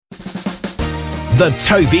The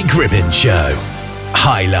Toby Gribbin Show.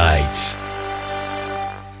 Highlights.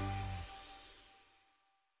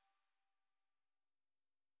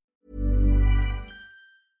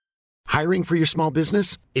 Hiring for your small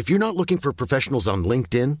business? If you're not looking for professionals on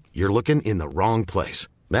LinkedIn, you're looking in the wrong place.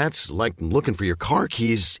 That's like looking for your car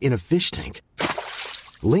keys in a fish tank.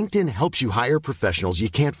 LinkedIn helps you hire professionals you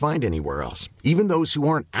can't find anywhere else, even those who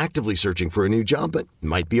aren't actively searching for a new job but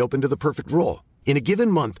might be open to the perfect role. In a given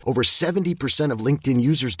month, over 70% of LinkedIn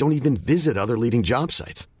users don't even visit other leading job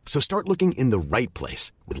sites. So start looking in the right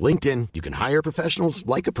place. With LinkedIn, you can hire professionals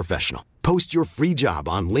like a professional. Post your free job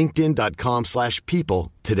on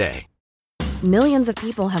linkedin.com/people today. Millions of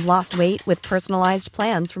people have lost weight with personalized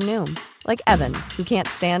plans from Noom. Like Evan, who can't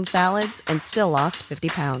stand salads and still lost 50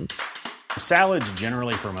 pounds. Salads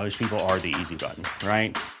generally for most people are the easy button,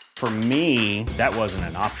 right? For me, that wasn't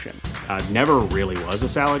an option. I never really was a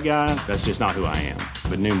salad guy. That's just not who I am.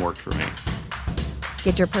 But Noom worked for me.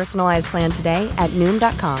 Get your personalized plan today at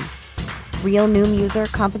Noom.com. Real Noom user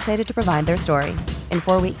compensated to provide their story. In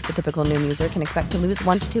 4 weeks, the typical Noom user can expect to lose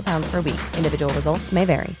 1 to 2 pounds per week. Individual results may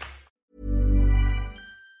vary.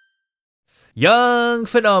 Young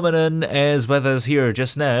Phenomenon is with us here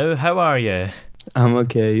just now. How are you? I'm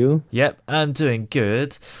okay, you? Yep, I'm doing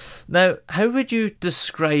good. Now, how would you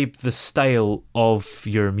describe the style of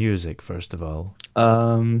your music, first of all?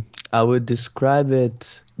 I would describe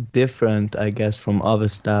it different, I guess, from other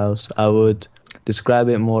styles. I would describe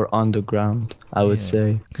it more underground, I would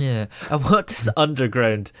say. Yeah, and what does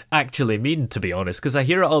underground actually mean, to be honest? Because I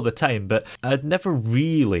hear it all the time, but I'd never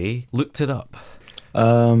really looked it up.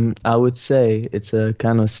 I would say it's a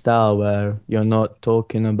kind of style where you're not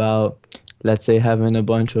talking about, let's say, having a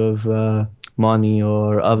bunch of money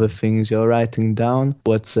or other things. You're writing down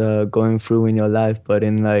what's going through in your life, but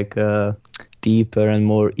in like a deeper and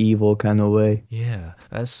more evil kind of way. Yeah,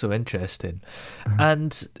 that's so interesting.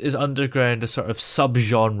 And is underground a sort of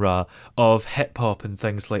subgenre of hip-hop and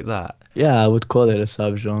things like that? Yeah, I would call it a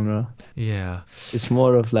subgenre. Yeah. It's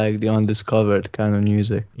more of like the undiscovered kind of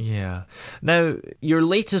music. Yeah. Now, your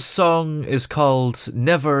latest song is called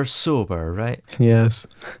Never Sober, right? Yes.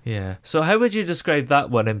 Yeah. So how would you describe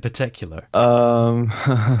that one in particular?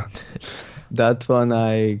 That one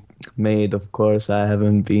I made, of course. I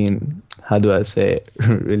haven't been, how do I say it,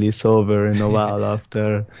 really sober in a while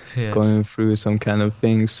after going through some kind of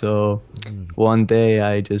thing. So one day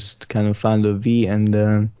I just kind of found a V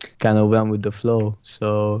and kind of went with the flow.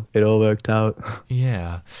 So it all worked out.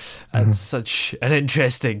 Yeah, that's such an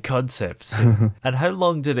interesting concept. And how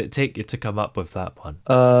long did it take you to come up with that one?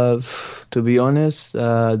 To be honest,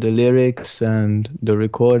 the lyrics and the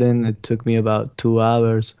recording, it took me about 2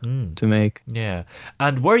 hours to make. Yeah.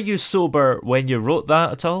 And were you sober when you wrote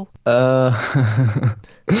that at all?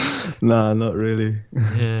 No, not really.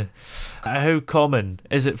 Yeah. How common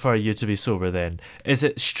is it for you to be sober then? Is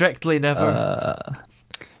it strictly never?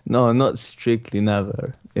 No, not strictly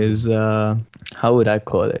never. Is how would I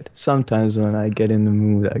call it? Sometimes when I get in the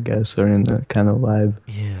mood, I guess, or in the kind of vibe.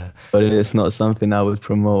 Yeah. But it's not something I would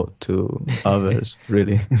promote to others,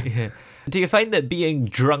 really. Yeah. Do you find that being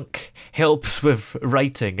drunk helps with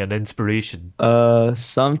writing and inspiration?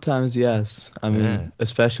 Sometimes, yes. I mean,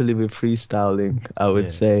 especially with freestyling, I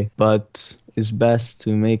would say. But it's best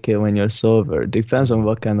to make it when you're sober. Depends on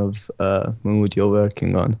what kind of mood you're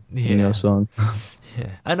working on in your song.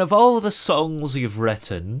 Yeah. And of all the songs you've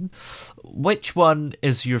written, which one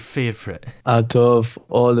is your favourite? Out of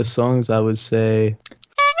all the songs, I would say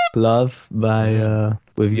Love by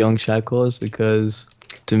with Young Shackles, because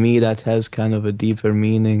to me that has kind of a deeper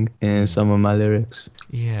meaning in some of my lyrics.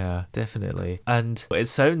 Yeah, definitely. And it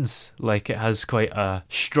sounds like it has quite a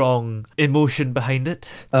strong emotion behind it.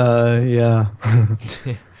 Yeah.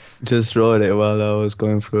 Just wrote it while I was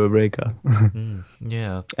going through a breakup.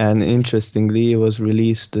 Yeah. And interestingly, it was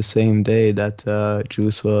released the same day that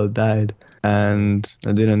Juice WRLD died. And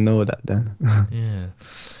I didn't know that then. Yeah.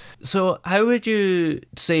 So how would you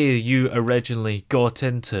say you originally got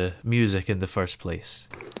into music in the first place?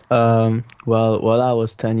 Well, while I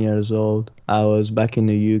was 10 years old, I was back in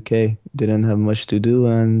the UK, didn't have much to do,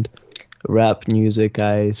 and rap music,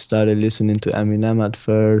 I started listening to Eminem at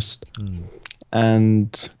first,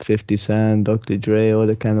 and 50 Cent, Dr. Dre, all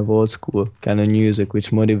the kind of old school kind of music,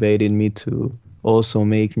 which motivated me to also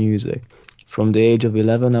make music. From the age of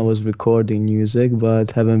 11, I was recording music,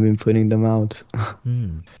 but haven't been putting them out.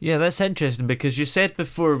 Yeah, that's interesting, because you said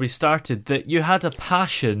before we started that you had a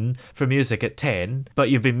passion for music at 10, but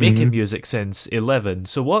you've been making music since 11.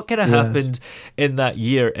 So what kind of happened in that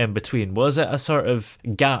year in between? Was it a sort of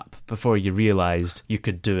gap before you realised you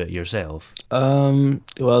could do it yourself?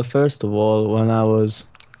 Well, first of all, when I was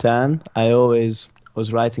 10, I always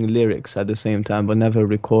was writing lyrics at the same time, but never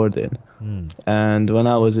recording. And when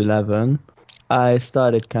I was 11, I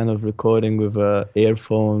started kind of recording with the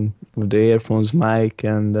earphones mic,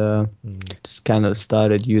 and just kind of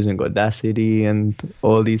started using Audacity and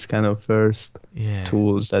all these kind of first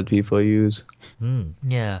tools that people use.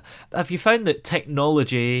 Yeah. Have you found that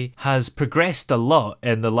technology has progressed a lot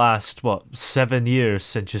in the last, 7 years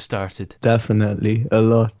since you started? Definitely, a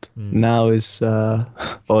lot. Now it's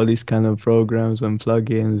all these kind of programs and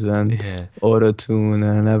plugins and auto-tune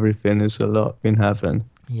and everything is a lot been happening.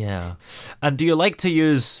 Yeah. And do you like to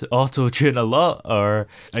use auto-tune a lot, or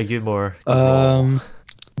are you more...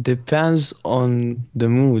 Depends on the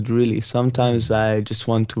mood, really. Sometimes I just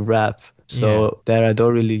want to rap, so there I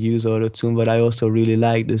don't really use auto-tune, but I also really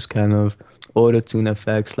like this kind of auto-tune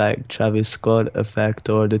effects, like Travis Scott effect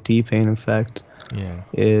or the T-Pain effect.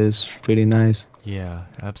 Is pretty nice. Yeah,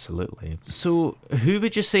 absolutely. So, who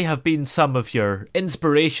would you say have been some of your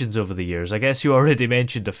inspirations over the years? I guess you already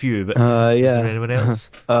mentioned a few, but is there anyone else?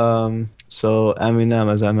 So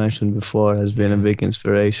Eminem, as I mentioned before, has been a big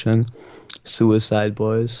inspiration. Suicide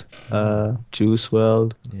Boys, Juice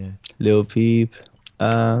WRLD, Lil Peep,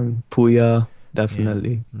 Puya,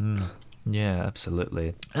 definitely. Yeah,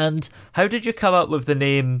 absolutely. And how did you come up with the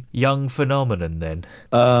name Young Phenomenon then?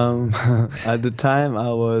 At the time,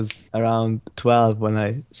 I was around 12 when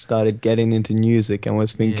I started getting into music and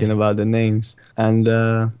was thinking about the names. And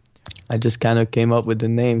I just kind of came up with the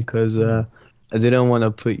name because I didn't want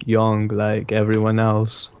to put young like everyone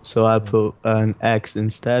else. So I put an X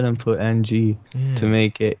instead and put NG to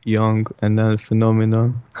make it young, and then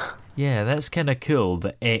Phenomenon. Yeah, that's kind of cool,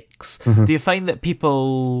 the X. Do you find that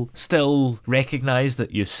people still recognise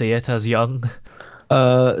that you say it as young?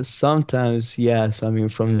 Sometimes, yes. I mean,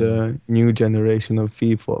 from the new generation of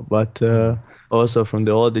people, but also from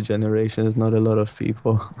the older generations, not a lot of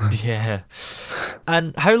people. Yeah.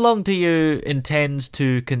 And how long do you intend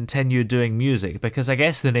to continue doing music? Because I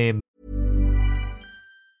guess the name...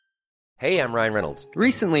 Hey, I'm Ryan Reynolds.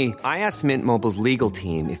 Recently, I asked Mint Mobile's legal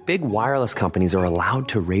team if big wireless companies are allowed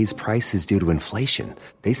to raise prices due to inflation.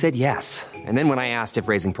 They said yes. And then when I asked if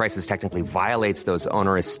raising prices technically violates those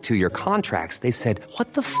onerous 2-year contracts, they said,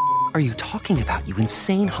 "What the f*** are you talking about, you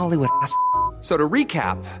insane Hollywood ass?" So to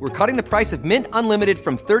recap, we're cutting the price of Mint Unlimited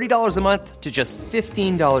from $30 a month to just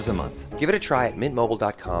 $15 a month. Give it a try at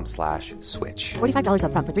mintmobile.com/switch. $45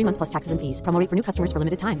 up front for 3 months plus taxes and fees. Promo rate for new customers for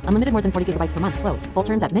limited time. Unlimited more than 40 gigabytes per month. Slows full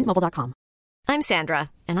terms at mintmobile.com. I'm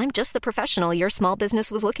Sandra, and I'm just the professional your small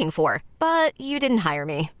business was looking for. But you didn't hire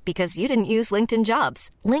me because you didn't use LinkedIn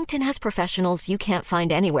Jobs. LinkedIn has professionals you can't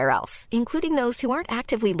find anywhere else, including those who aren't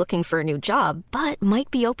actively looking for a new job, but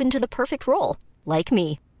might be open to the perfect role, like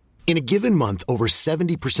me. In a given month, over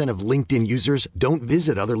 70% of LinkedIn users don't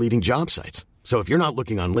visit other leading job sites. So if you're not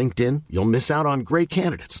looking on LinkedIn, you'll miss out on great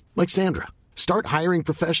candidates like Sandra. Start hiring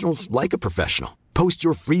professionals like a professional. Post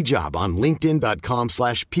your free job on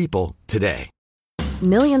linkedin.com/people today.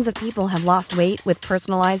 Millions of people have lost weight with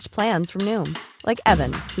personalized plans from Noom. Like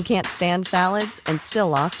Evan, who can't stand salads and still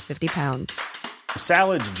lost 50 pounds.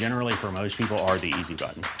 Salads generally for most people are the easy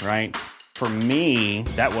button, right? For me,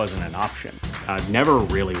 that wasn't an option. I never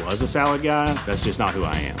really was a salad guy. That's just not who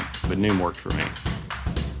I am. But Noom worked for me.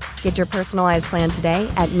 Get your personalized plan today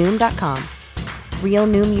at Noom.com. Real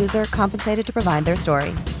Noom user compensated to provide their story.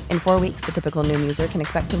 In 4 weeks, the typical Noom user can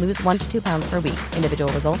expect to lose 1 to 2 pounds per week.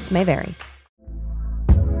 Individual results may vary.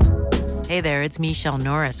 Hey there, it's Michelle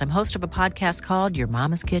Norris. I'm host of a podcast called Your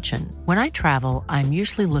Mama's Kitchen. When I travel, I'm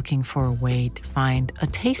usually looking for a way to find a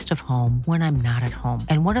taste of home when I'm not at home.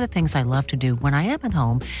 And one of the things I love to do when I am at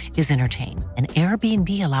home is entertain. And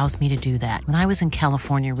Airbnb allows me to do that. When I was in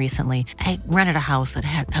California recently, I rented a house that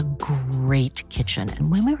had a great kitchen.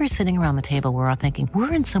 And when we were sitting around the table, we're all thinking,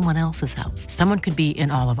 we're in someone else's house. Someone could be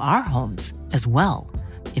in all of our homes as well.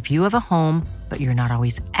 If you have a home, but you're not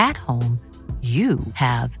always at home, you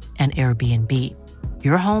have an Airbnb.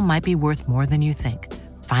 Your home might be worth more than you think.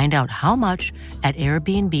 Find out how much at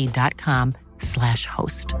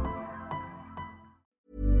airbnb.com/host.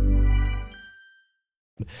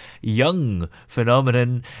 Young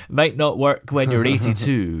Phenomenon might not work when you're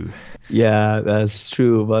 82. Yeah, that's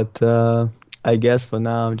true. But I guess for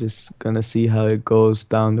now, I'm just going to see how it goes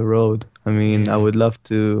down the road. I mean, I would love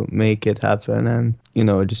to make it happen and,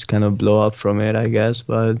 just kind of blow up from it, I guess.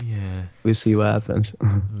 But we'll see what happens.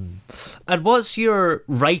 And what's your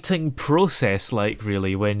writing process like,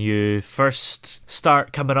 really, when you first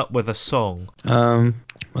start coming up with a song?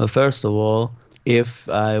 Well, first of all, if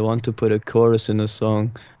I want to put a chorus in a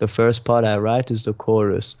song, the first part I write is the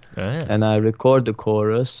chorus. And I record the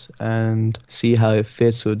chorus and see how it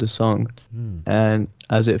fits with the song. And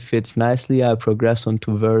as it fits nicely, I progress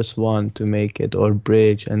onto verse 1 to make it, or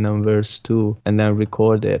bridge, and then verse 2, and then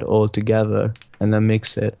record it all together, and then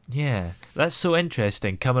mix it. Yeah, that's so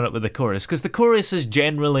interesting, coming up with the chorus, because the chorus is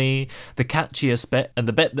generally the catchiest bit and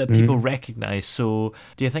the bit that people recognise. So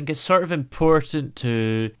do you think it's sort of important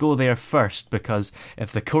to go there first? Because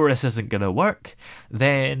if the chorus isn't going to work,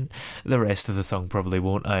 then the rest of the song probably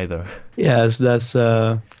won't either. Yes, that's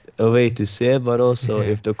a way to say it, but also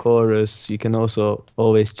if the chorus, you can also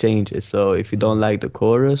always change it. So if you don't like the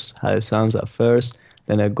chorus, how it sounds at first,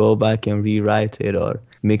 then I go back and rewrite it or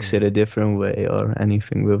mix it a different way or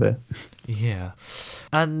anything with it. Yeah.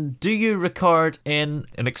 And do you record in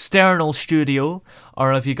an external studio,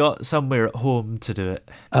 or have you got somewhere at home to do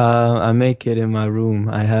it? I make it in my room.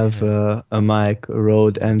 I have a mic,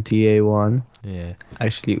 Rode MTA1. Yeah.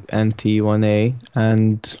 Actually, MT1A,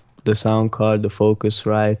 and the sound card, the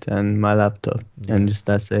Focusrite, and my laptop, and just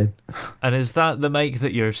that's it. And is that the mic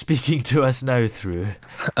that you're speaking to us now through?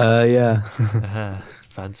 Yeah.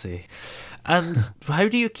 Fancy. And how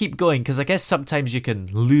do you keep going? Because I guess sometimes you can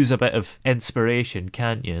lose a bit of inspiration,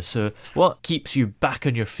 can't you? So what keeps you back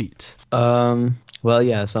on your feet? Well,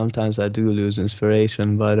 yeah, sometimes I do lose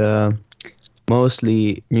inspiration, but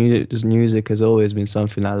mostly music has always been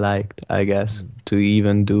something I liked, I guess, to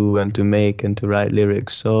even do and to make and to write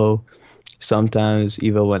lyrics. So sometimes,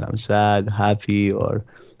 even when I'm sad, happy, or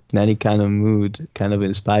in any kind of mood, kind of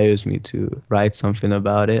inspires me to write something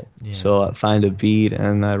about it. Yeah. So I find a beat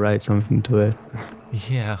and I write something to it.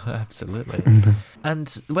 Yeah, absolutely. And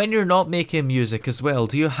when you're not making music as well,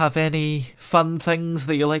 do you have any fun things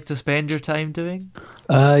that you like to spend your time doing?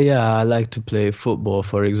 Yeah, I like to play football,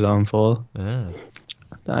 for example.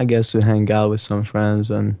 I guess to hang out with some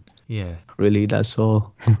friends, and really that's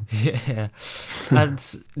all. Yeah.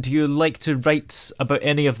 And do you like to write about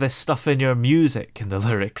any of this stuff in your music, in the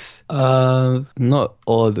lyrics? Not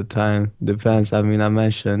all the time. Depends. I mean, I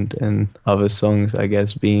mentioned in other songs, I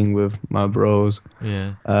guess, being with my bros.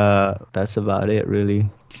 Yeah. That's about it, really.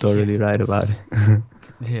 Don't really write about it.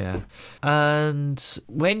 Yeah. And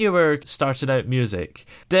when you were starting out music,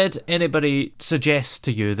 did anybody suggest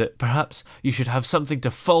to you that perhaps you should have something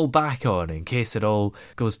to fall back on in case it all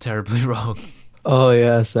goes terribly wrong? Oh,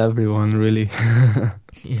 yes, everyone, really.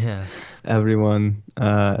 Yeah. Everyone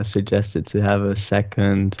suggested to have a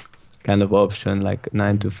second kind of option, like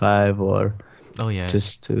 9 to 5, or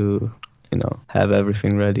just to, have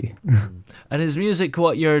everything ready. And is music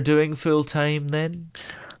what you're doing full time then?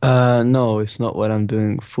 No, it's not what I'm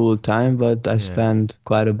doing full time, but I spend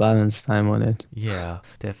quite a balanced time on it. Yeah,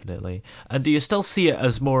 definitely. And do you still see it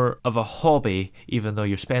as more of a hobby, even though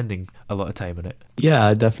you're spending a lot of time on it? Yeah,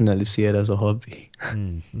 I definitely see it as a hobby.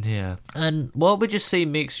 Yeah. And what would you say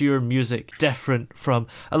makes your music different from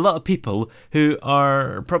a lot of people who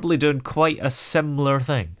are probably doing quite a similar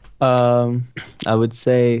thing? I would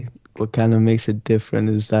say what kind of makes it different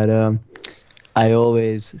is that I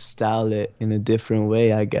always style it in a different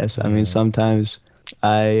way, I guess. I mean, sometimes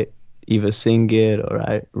I either sing it or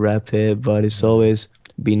I rap it, but it's always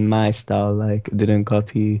been my style. Like, I didn't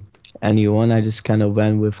copy anyone. I just kind of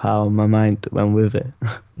went with how my mind went with it.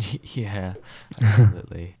 Yeah,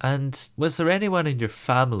 absolutely. And was there anyone in your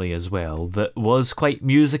family as well that was quite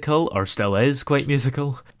musical or still is quite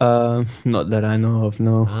musical? Not that I know of,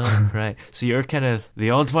 no. Oh, right. So you're kind of the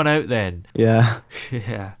odd one out then? Yeah.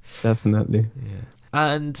 Yeah. Definitely. Yeah.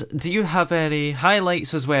 And do you have any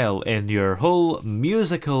highlights as well in your whole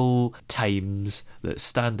musical times that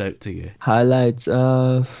stand out to you? Highlights?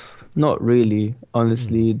 Not really.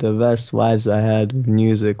 Honestly, the best vibes I had with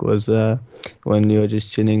music was when you're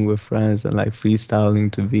just chilling with friends and like freestyling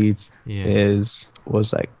to beats.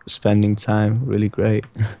 Was like spending time really great.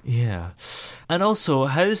 Yeah. And also,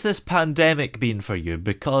 how's this pandemic been for you?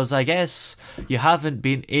 Because I guess you haven't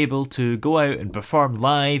been able to go out and perform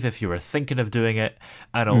live if you were thinking of doing it,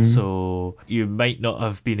 and also you might not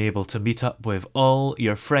have been able to meet up with all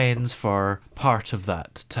your friends for part of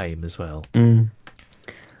that time as well. When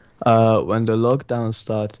the lockdown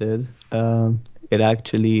started, it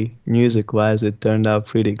actually, music-wise, it turned out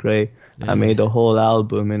pretty great. I made a whole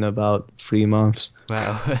album in about 3 months.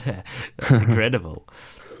 Wow, that's incredible.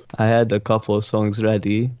 I had a couple of songs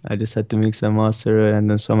ready. I just had to mix and master it,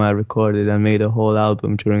 and then some I recorded and made a whole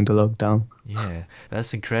album during the lockdown. Yeah,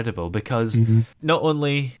 that's incredible because not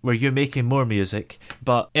only were you making more music,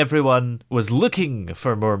 but everyone was looking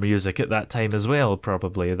for more music at that time as well,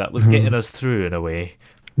 probably. That was getting us through in a way.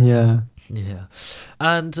 Yeah.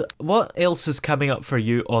 And what else is coming up for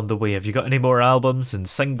you on the way? Have you got any more albums and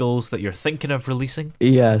singles that you're thinking of releasing?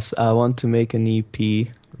 Yes, I want to make an EP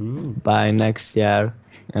by next year.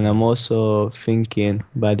 And I'm also thinking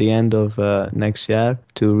by the end of next year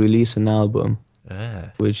to release an album,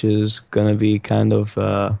 which is going to be kind of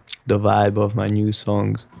the vibe of my new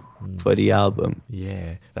songs for the album.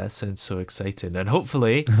 Yeah, that sounds so exciting. And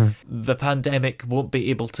hopefully the pandemic won't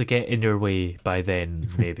be able to get in your way by then,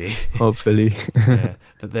 maybe. Hopefully. Yeah,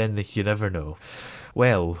 but then you never know.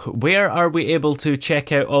 Well, where are we able to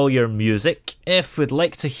check out all your music if we'd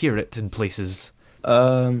like to hear it in places?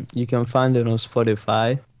 You can find it on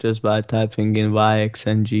Spotify just by typing in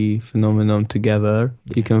YXNG Phenomenon together.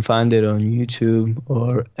 You can find it on YouTube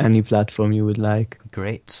or any platform you would like.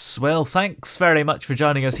 Great. Well, thanks very much for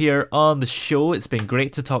joining us here on the show. It's been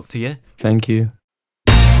great to talk to you. Thank you.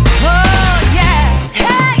 Oh, yeah.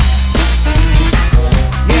 Hey!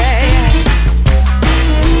 Yeah, yeah.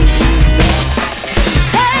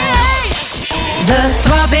 Hey! The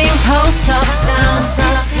throbbing pulse of sound.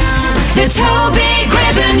 The Toby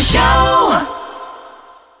Gribbon Show.